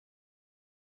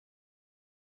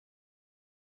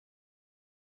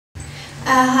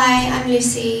Hi, I'm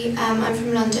Lucy. I'm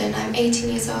from London. I'm 18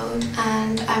 years old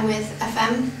and I'm with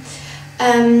FM.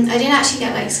 I didn't actually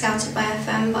get scouted by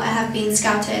FM, but I have been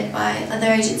scouted by other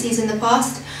agencies in the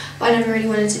past, but I never really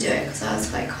wanted to do it because I was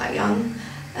quite young.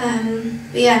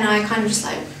 But yeah, no, I kind of just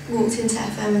walked into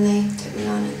FM and they took me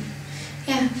on, and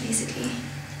yeah, basically.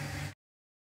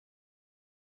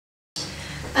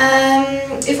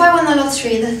 If I won the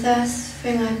lottery, the first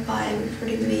thing I'd buy would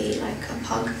probably be a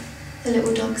pug, the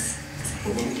little dogs, because I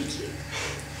think they're really cute.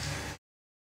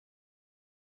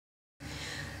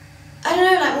 I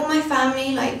don't know, all my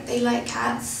family, they like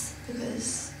cats,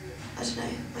 because, I don't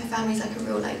know, my family's a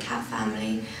real cat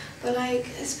family, but I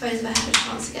suppose if I had a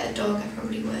chance to get a dog, I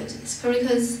probably would. It's probably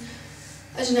because,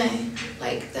 I don't know,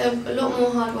 they're a lot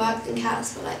more hard work than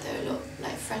cats, but they're a lot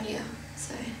friendlier,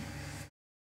 so.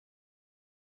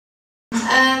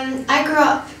 I grew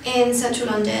up in central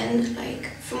London.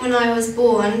 From when I was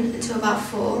born until about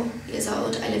 4 years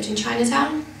old, I lived in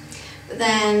Chinatown. But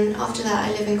then after that,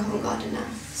 I live in Covent Garden now.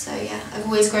 So yeah, I've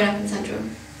always grown up in central.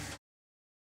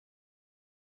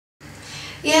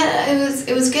 Yeah,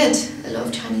 it was good. A lot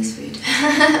of Chinese food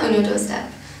on your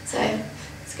doorstep. So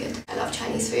it's good. I love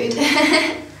Chinese food.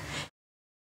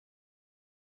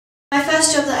 My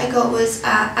first job that I got was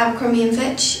at Abercrombie &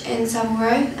 Fitch in Savile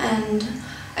Row, and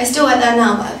I still work there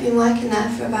now, but I've been working there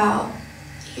for about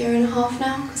a year and a half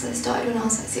now, because I started when I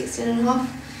was 16 and a half,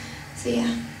 so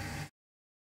yeah.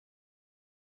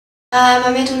 My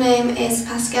middle name is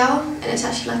Pascal, and it's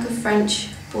actually a French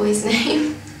boy's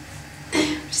name,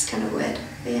 which is kind of weird,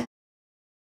 but yeah.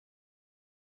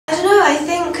 I don't know, I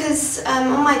think because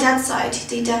on my dad's side,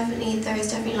 there is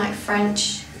definitely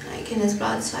French in his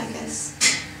blood, so I guess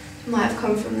it might have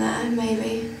come from there,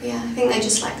 maybe. But yeah, I think they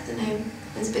just like the name.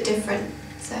 It's a bit different.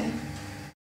 So,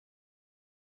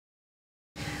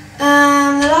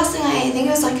 the last thing I ate, I think it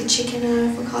was a chicken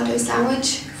and avocado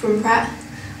sandwich from Pret.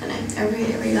 I know, I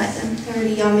really like them. They're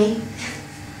really yummy.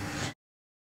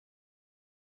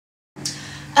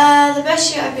 The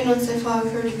best shoot I've been on so far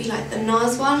would probably be the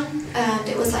NARS one, and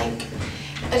it was I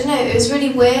don't know, it was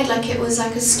really weird. It was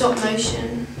a stop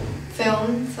motion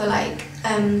film for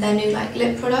their new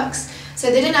lip products. So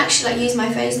they didn't actually use my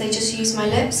face, they just used my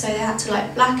lips, so they had to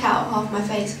black out half my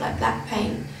face with black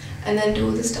paint and then do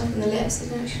all the stuff on the lips. They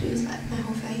didn't actually use my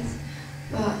whole face.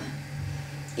 But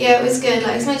yeah, it was good.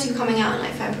 It's meant to be coming out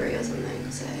in February or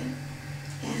something, so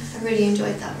yeah, I really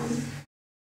enjoyed that one.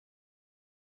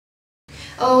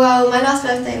 Oh well, my last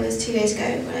birthday was 2 days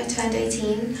ago when I turned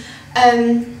 18.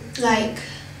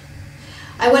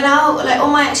 I went out,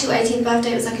 on my actual 18th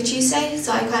birthday, it was a Tuesday,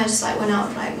 so I kind of just went out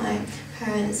with my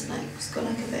parents and just got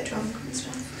a bit drunk and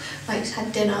stuff. Just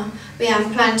had dinner. But yeah,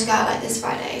 I'm planning to go out this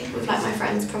Friday with my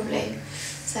friends probably.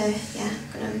 So yeah,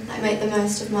 I'm gonna make the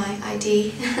most of my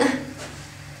ID.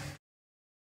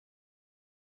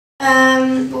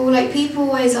 Well, people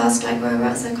always ask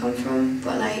whereabouts I come from,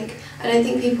 but I don't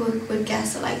think people would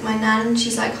guess that my nan,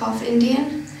 she's half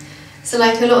Indian. So a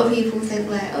lot of people think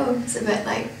oh, it's a bit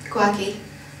quirky.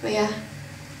 But yeah.